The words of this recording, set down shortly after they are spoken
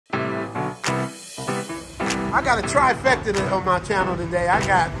I got a trifecta on my channel today. I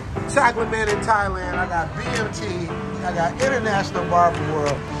got Chocolate Man in Thailand, I got BMT, I got International Barber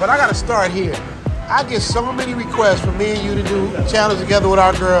World. But I gotta start here. I get so many requests for me and you to do channels together with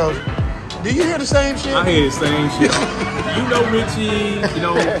our girls. Do you hear the same shit? I hear the same shit. You know Richie, you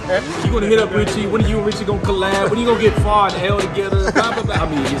know, you gonna hit up Richie. When are you and Richie gonna collab? When you gonna get far and hell together? Blah, blah, blah. I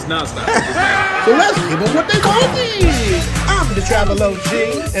mean, it's nonstop. So let's give them what they want. I'm the Travel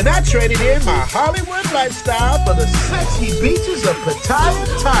OG, and I traded in my Hollywood lifestyle for the sexy beaches of Pattaya,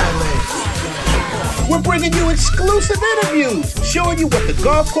 Thailand. We're bringing you exclusive interviews, showing you what the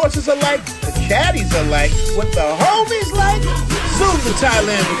golf courses are like, the caddies are like, what the homies like. Zoom to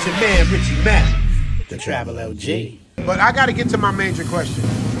Thailand with your man, Richie Matt, the Travel OG. But I got to get to my major question,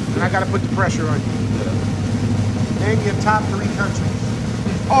 and I got to put the pressure on you. Name your top 3 countries.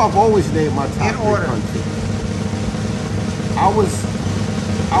 Oh, I've always named my top in order. 3 countries. I was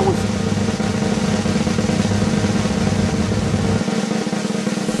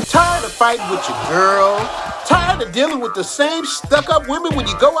tired of fighting with your girl? Tired of dealing with the same stuck-up women when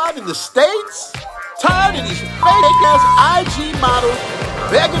you go out in the States? Tired of these fake-ass IG models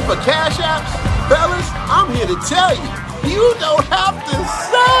begging for cash apps? Fellas, I'm here to tell you, you don't have to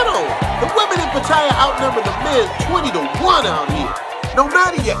settle. The women in Pattaya outnumber the men 20 to 1 out here. No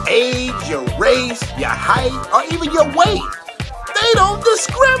matter your age, your race, your height, or even your weight, they don't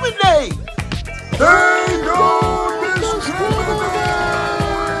discriminate. They don't discriminate.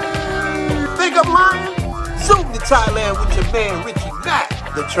 Think I'm lying? Zoom to Thailand with your man Richie Matt,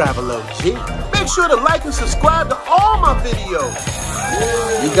 the Travel OG. Make sure to like and subscribe to all my videos.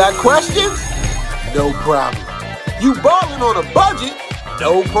 You got questions? No problem. You balling on a budget?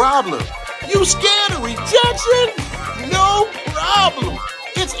 No problem. You scared of rejection? No problem.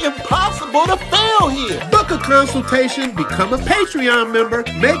 It's impossible to fail here. Book a consultation, become a Patreon member,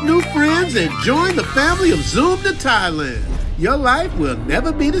 make new friends, and join the family of Zoom to Thailand. Your life will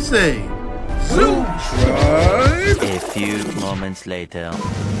never be the same. Zoom Tribe. A few moments later.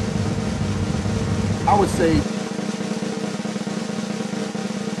 I would say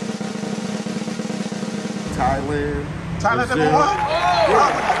Thailand. Thailand number 1?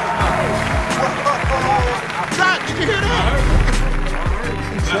 John, did you hear that?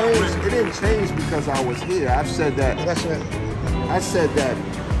 It didn't change because I was here. I've said that. That's it. I said that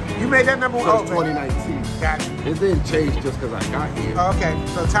You made that number 1? since 2019. Gotcha. It didn't change just because I got here. Okay,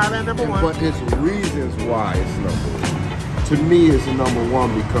 so Thailand number 1. But there's reasons why it's number 1. To me, it's number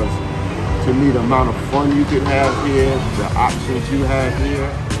 1 because to me, the amount of fun you can have here, the options you have here,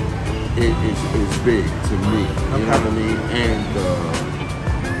 is big to me. You know what I mean? And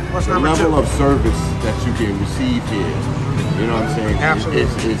What's the number 2? level of service that you can receive here, you know what I'm saying?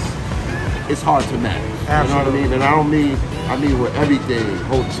 Absolutely. It's hard to match. Absolutely. You know what I mean? And I mean with everything,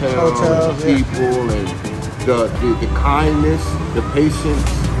 hotels, people, and the kindness, the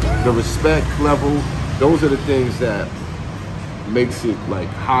patience, the respect level. Those are the things that makes it like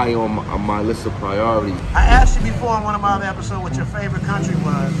high on my list of priorities. I asked you before on one of my other episodes what your favorite country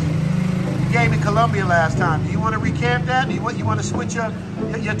was. You gave me Colombia last time. Do you want to recap that? Do you want to switch your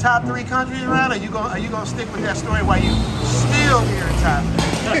top 3 countries around? Or are you gonna stick with that story while you still here in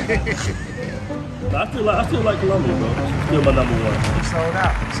Thailand? I feel like Colombia, bro. Still my number 1. He sold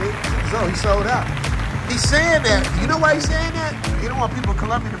out. See? So he sold out. He's saying that. You know why he's saying that? He don't want people in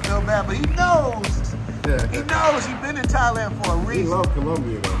Colombia to feel bad, but he knows. Yeah. He knows he's been in Thailand for a reason. We love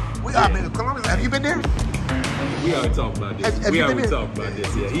Colombia though. I've been to Colombia. Have you been there? We already talked about this. Have you been there? Talked about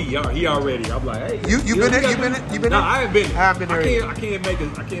this. Yeah, he already. I'm like, hey. You been there? You been there? No, I haven't been. I haven't been there. I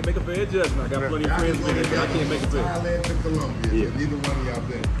can't make a fair judgment. I got plenty of friends been there, but I can't make a fair. Thailand to Colombia. Yeah. Neither one of y'all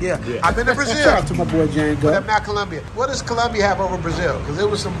been. Yeah. I've been to Brazil. Shout out to my boy Jane But I'm not Colombia. What does Colombia have over Brazil? Because there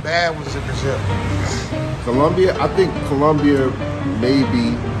was some bad ones in Brazil. Colombia, I think Colombia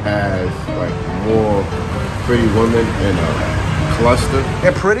maybe has like more pretty women in a cluster.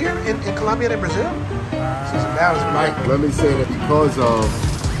 They're prettier in Colombia than Brazil? Like, let me say that because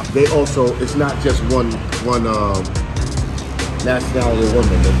they also, it's not just one nationality of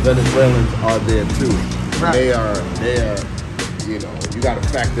women. The Venezuelans are there too. Right. They are, you know, you got to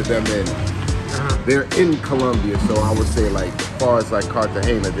factor them in. They're in Colombia, so I would say like, as far as like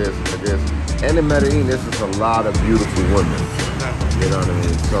Cartagena, and in Medellin, there's just a lot of beautiful women. You know what I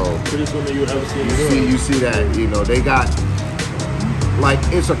mean? So Prettiest woman you would ever see. you see that, you know, they got, like,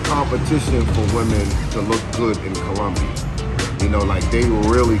 it's a competition for women to look good in Colombia. You know, like, they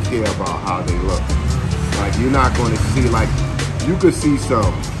really care about how they look. Like, you're not going to see, like, you could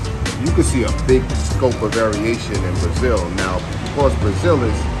see a big scope of variation in Brazil. Now, of course, Brazil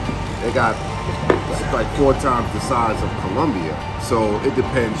they got like 4 times the size of Colombia. So it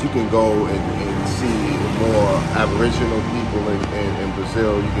depends. You can go and see more Aboriginal people in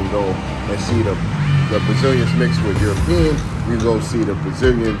Brazil. You can go and see the Brazilians mixed with European. You can go see the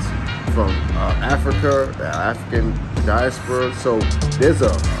Brazilians from Africa, the African diaspora. So there's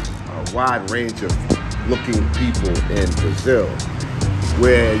a wide range of looking people in Brazil,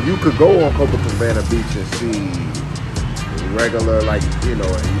 where you could go on Copacabana Beach and see regular, like, you know,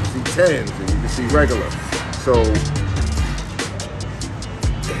 and you see tens and you can see regular. So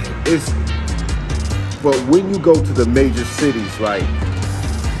but when you go to the major cities like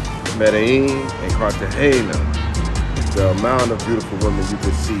Medellin and Cartagena, the amount of beautiful women you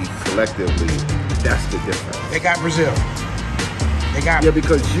can see collectively, that's the difference. They got Brazil. They got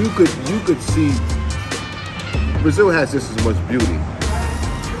because you could see Brazil has just as much beauty,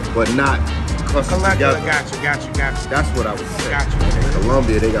 but not clustered together. Got you. That's what I was saying. Got you. In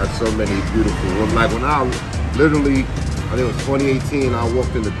Colombia, they got so many beautiful women. Like when I literally, I think it was 2018, I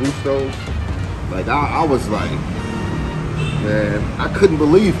walked in the Gustos. Like I was like, man, I couldn't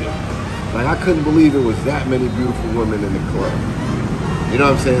believe it. Like I couldn't believe it was that many beautiful women in the club. You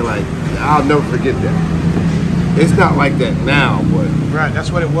know what I'm saying? Like I'll never forget that. It's not like that now, but right,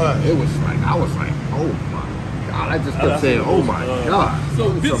 that's what it was. It was like I was like, oh my God! I just kept saying, oh my God. So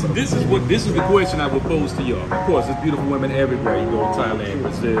this is the question I would pose to y'all. Of course, there's beautiful women everywhere. You go to Thailand,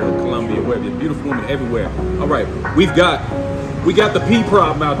 Brazil, Colombia, wherever. Beautiful women everywhere. All right, we got the P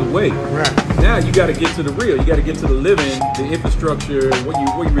problem out the way. Right. Now you got to get to the real. You got to get to the living, the infrastructure,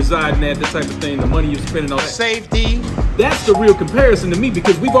 where you residing at, that type of thing, the money you're spending on that. Safety. That's the real comparison to me,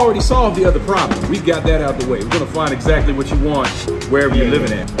 because we've already solved the other problem. We've got that out the way. We're going to find exactly what you want wherever you're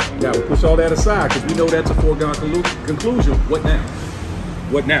living at. Now we push all that aside because we know that's a foregone conclusion. What now?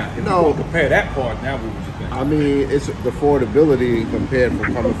 What now? If you compare that part, now what would you think? I mean, it's the affordability compared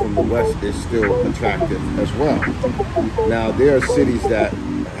from coming from the West is still attractive as well. Now there are cities that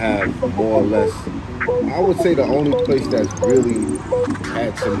have more or less, I would say the only place that's really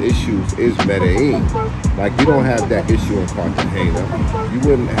had some issues is Medellin. Like you don't have that issue in Cartagena. You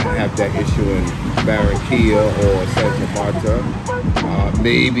wouldn't have that issue in Barranquilla or Santa Marta.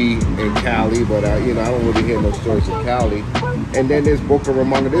 Maybe in Cali, but you know, I don't really hear no stories of Cali. And then there's Boca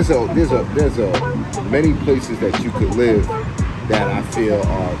Ramanga. There's many places that you could live that I feel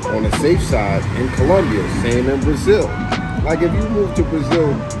are on the safe side in Colombia. Same in Brazil. Like if you move to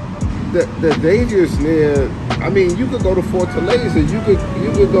Brazil, the dangers near. I mean, you could go to Fortaleza. You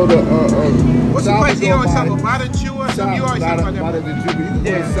could go to what's the place you always talk about? Baratichu or something? You always talk about that. You could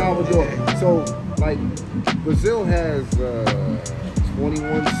go to Salvador. Yeah. So like Brazil has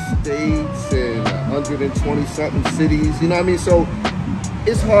 21 states and 120 something cities. You know what I mean? So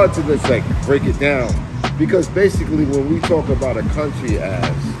it's hard to just like break it down, because basically when we talk about a country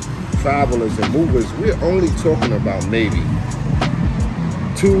as travelers and movers, we're only talking about maybe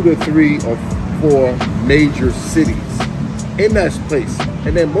 2 to 3 or 4 major cities in that place.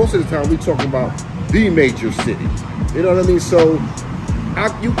 And then most of the time we're talking about the major city. You know what I mean? So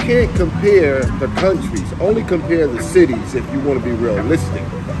you can't compare the countries, only compare the cities if you want to be realistic.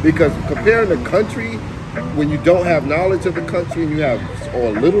 Because comparing the country when you don't have knowledge of the country and you have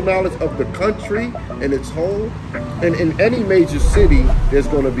or little knowledge of the country in its whole, and in any major city there's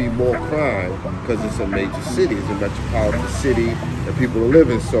going to be more crime because it's a major city, it's a metropolitan city and people are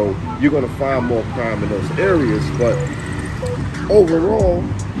living, so you're going to find more crime in those areas. But overall,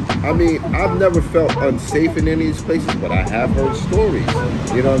 I mean, I've never felt unsafe in any of these places, but I have heard stories,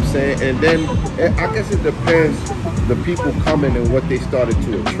 you know what I'm saying? And then I guess it depends the people coming and what they started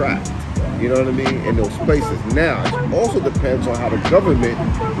to attract. You know what I mean? In those places. Now, it also depends on how the government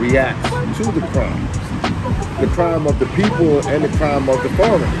reacts to the crimes. The crime of the people and the crime of the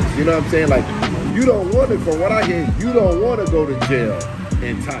foreigners. You know what I'm saying? Like, you don't want to, from what I hear, you don't want to go to jail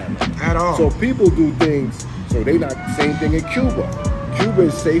in Thailand. At all. So people do things, so they not the same thing in Cuba. Cuba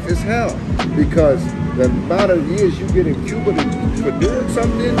is safe as hell because the amount of years you get in Cuba for doing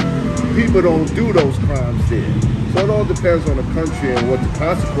something, people don't do those crimes there. So it all depends on the country and what the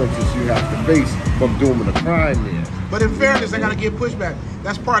consequences you have to face from doing a crime there. But in fairness, I got to give pushback.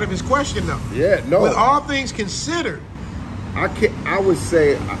 That's part of his question, though. Yeah, no. With all things considered, I would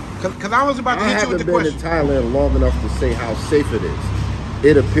say, because I was about to hit you with the question. I haven't been in Thailand long enough to say how safe it is.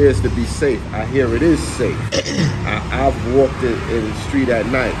 It appears to be safe. I hear it is safe. I've walked in the street at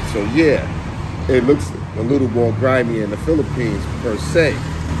night, so yeah, it looks a little more grimy in the Philippines per se.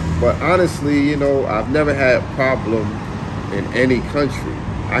 But honestly, you know, I've never had a problem in any country.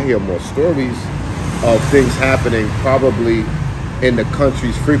 I hear more stories of things happening probably in the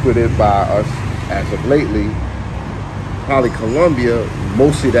countries frequented by us as of lately. Probably Colombia,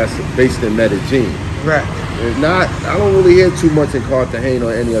 mostly that's based in Medellin. Right. It's not, I don't really hear too much in Cartagena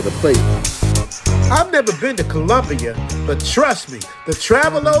or any other place. I've never been to Colombia, but trust me, the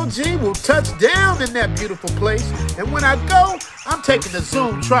Travel OG will touch down in that beautiful place. And when I go, I'm taking the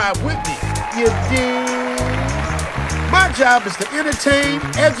Zoom tribe with me. You dig? My job is to entertain,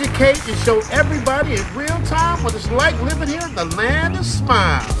 educate, and show everybody in real time what it's like living here in the land of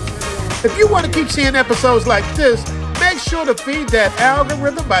smile. If you want to keep seeing episodes like this, make sure to feed that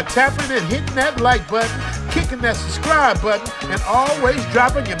algorithm by tapping and hitting that like button, kicking that subscribe button, and always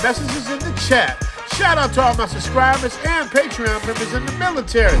dropping your messages in the chat. Shout out to all my subscribers and Patreon members in the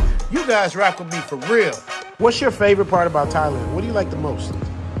military. You guys rock with me for real. What's your favorite part about Thailand? What do you like the most?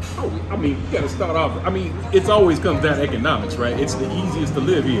 Oh, I mean, you got to start off. I mean, it's always comes down to economics, right? It's the easiest to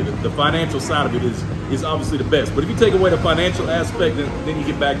live here. The financial side of it is obviously the best. But if you take away the financial aspect, then you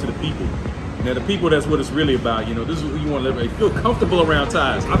get back to the people. Now, the people, that's what it's really about. You know, this is what you want to live. You feel comfortable around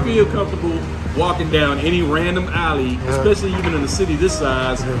Thais. I feel comfortable walking down any random alley, especially even in a city this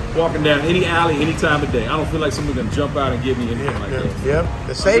size, walking down any alley any time of day. I don't feel like someone's going to jump out and get me anything like that. Yep,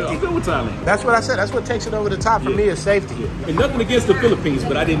 the safety. I'm good with Thailand. That's what I said. That's what takes it over the top for me is safety. Yeah. And nothing against the Philippines,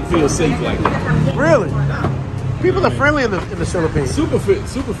 but I didn't feel safe like that. Really? People are friendly in the Philippines. Super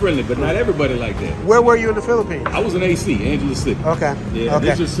friendly, but not everybody like that. Where were you in the Philippines? I was in AC, Angeles City. Okay. Yeah,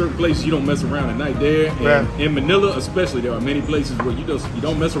 there's just certain places you don't mess around at night there. And in Manila especially, there are many places where you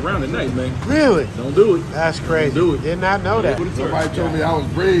don't mess around at night, man. Really? Don't do it. That's crazy. Don't do it. Did not know that. Somebody told me I was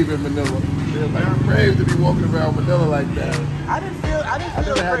brave in Manila. I'm brave to be walking around Manila like that. I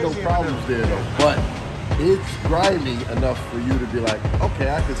never had no problems there though. But it's grimy enough for you to be like,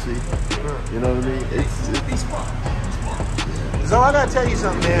 okay, I can see. You know what I mean? It's smart. So I gotta tell you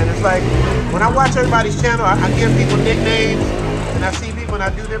something, man. It's like when I watch everybody's channel, I give people nicknames, and I see people and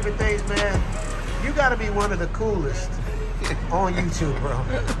I do different things, man. You gotta be one of the coolest on YouTube, bro.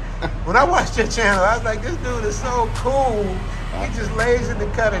 When I watched your channel, I was like, this dude is so cool. He just lays in the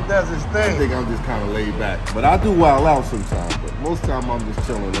cut and does his thing. I think I'm just kind of laid back. But I do wild out sometimes, but most time I'm just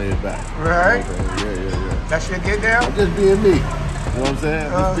chilling laid back. Right? Yeah. That's your get down? I'm just being me. You know what I'm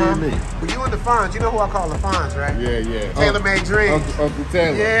saying? Just being me. But you and the Fonz, you know who I call the Fonz, right? Yeah. Taylor Made Dreams. Uncle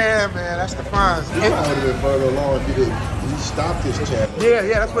Taylor. Yeah, man, that's the Fonz. He would have been further along if he stopped his channel. Yeah,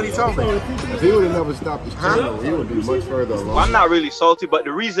 that's what he told me. If he would have never stopped his channel, he would be much further along. Well, I'm not really salty, but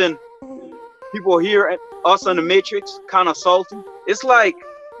the reason people hear us on the Matrix kind of salty, it's like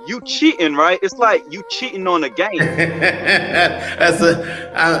you cheating, right? It's like you cheating on the game. I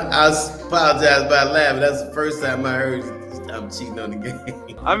apologize about laughing. That's the first time I heard I'm cheating on the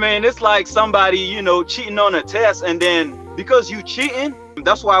game. I mean, it's like somebody, cheating on a test, and then because you cheating,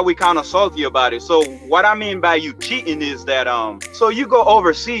 that's why we kind of salty about it. So what I mean by you cheating is that so you go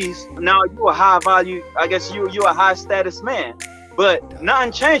overseas, now you a high value, I guess you're a high status man, but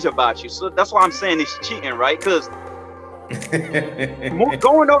nothing changed about you. So that's why I'm saying it's cheating, right? Because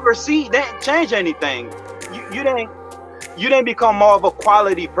going overseas didn't change anything. You didn't become more of a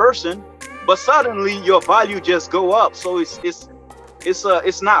quality person, but suddenly your value just go up. So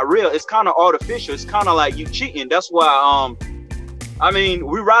it's not real. It's kind of artificial. It's kind of like you cheating. That's why I mean,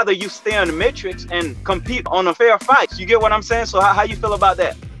 we rather you stay on the Matrix and compete on a fair fight. You get what I'm saying? So how you feel about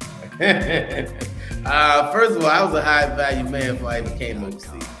that? First of all, I was a high value man before I even came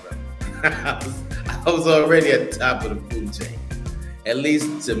overseas, bro. I was already at the top of the food chain, at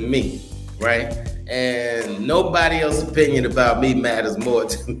least to me, right? And nobody else's opinion about me matters more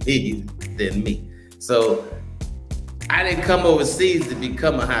to me than me. So I didn't come overseas to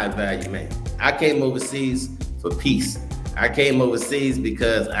become a high value man. I came overseas for peace. I came overseas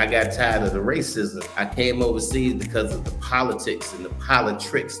because I got tired of the racism. I came overseas because of the politics and the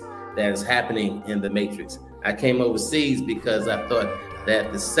politricks that is happening in the Matrix. I came overseas because I thought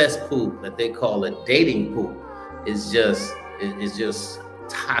that the cesspool that they call a dating pool is just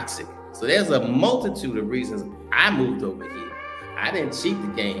toxic. So there's a multitude of reasons I moved over here. I didn't cheat the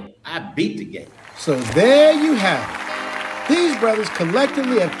game, I beat the game. So there you have it. These brothers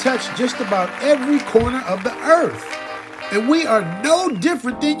collectively have touched just about every corner of the earth. And we are no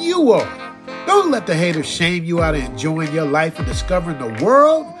different than you are. Don't let the haters shame you out of enjoying your life and discovering the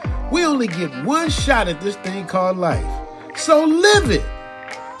world. We only get one shot at this thing called life. So live it.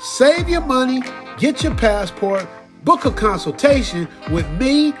 Save your money, get your passport, book a consultation with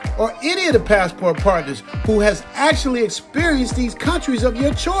me or any of the passport partners who has actually experienced these countries of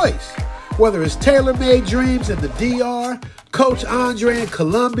your choice. Whether it's Taylor Made Dreams in the DR, Coach Andre in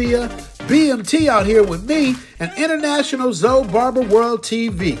Colombia, BMT out here with me, and International Zoe Barber World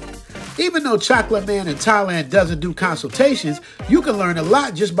TV. Even though Chocolate Man in Thailand doesn't do consultations, you can learn a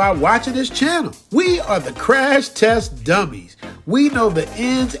lot just by watching his channel. We are the crash test dummies. We know the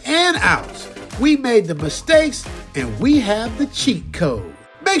ins and outs. We made the mistakes, and we have the cheat code.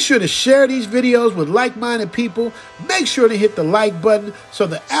 Make sure to share these videos with like-minded people. Make sure to hit the like button so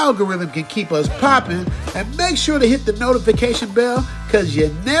the algorithm can keep us popping. And make sure to hit the notification bell because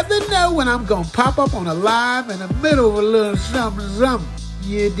you never know when I'm going to pop up on a live in the middle of a little something.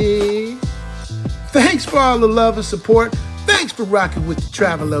 You dig? Thanks for all the love and support. Thanks for rocking with the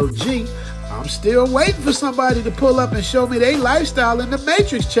Travel OG. I'm still waiting for somebody to pull up and show me their lifestyle in the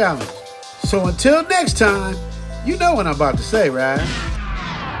Matrix Challenge. So until next time, you know what I'm about to say, right?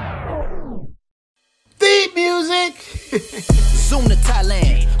 Theme music! Zoom to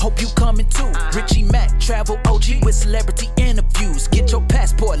Thailand, hope you coming too. Richie Mack, travel OG with celebrity interviews. Get your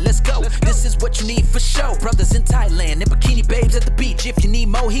passport, let's go. This is what you need for show. Brothers in Thailand and bikini babes at the beach. If you need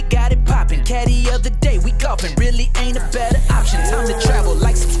more, he got it popping. Caddy of the day, we golfing. Really ain't a better option. Time to travel,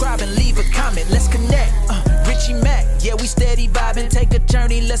 like, subscribe, and leave a comment. Let's connect. Richie Mack, yeah, we steady vibing. Take a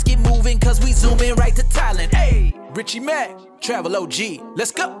journey, let's get moving, cause we zooming right to Thailand. Hey, Richie Mack, travel OG,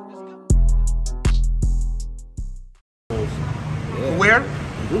 let's go. Where?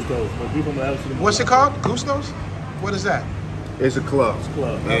 Gusto's. What's it called? Gusto's? What is that? It's a club. It's a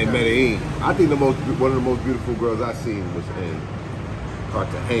club. In Medellin. I think one of the most beautiful girls I've seen was in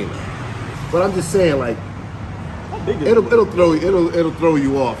Cartagena. But I'm just saying, like, it'll throw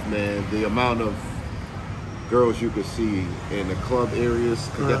you off, man. The amount of girls you can see in the club areas.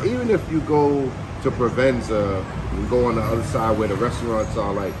 Even if you go to Provenza and go on the other side where the restaurants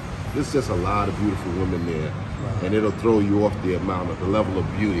are, like, there's just a lot of beautiful women there. And it'll throw you off the level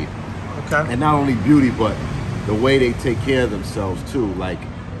of beauty. Okay. And not only beauty, but the way they take care of themselves too. Like,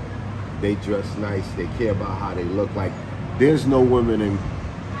 they dress nice, they care about how they look. Like, there's no women in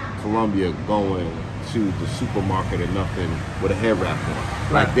Colombia going to the supermarket or nothing with a hair wrap on.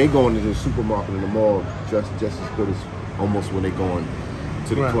 Right. Like, they going to the supermarket in the mall dressed just as good as almost when they going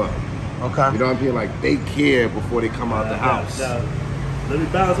to the club. Okay. You know what I'm saying? Like, they care before they come out the house. Let me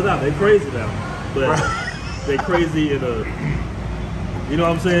balance it out. They crazy now, but they crazy in a, you know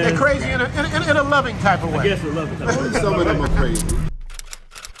what I'm saying? They're crazy in a loving type of way. I guess in a loving type of way. Some of them are crazy.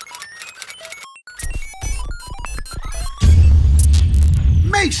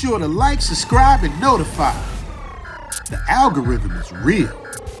 Make sure to like, subscribe, and notify. The algorithm is real.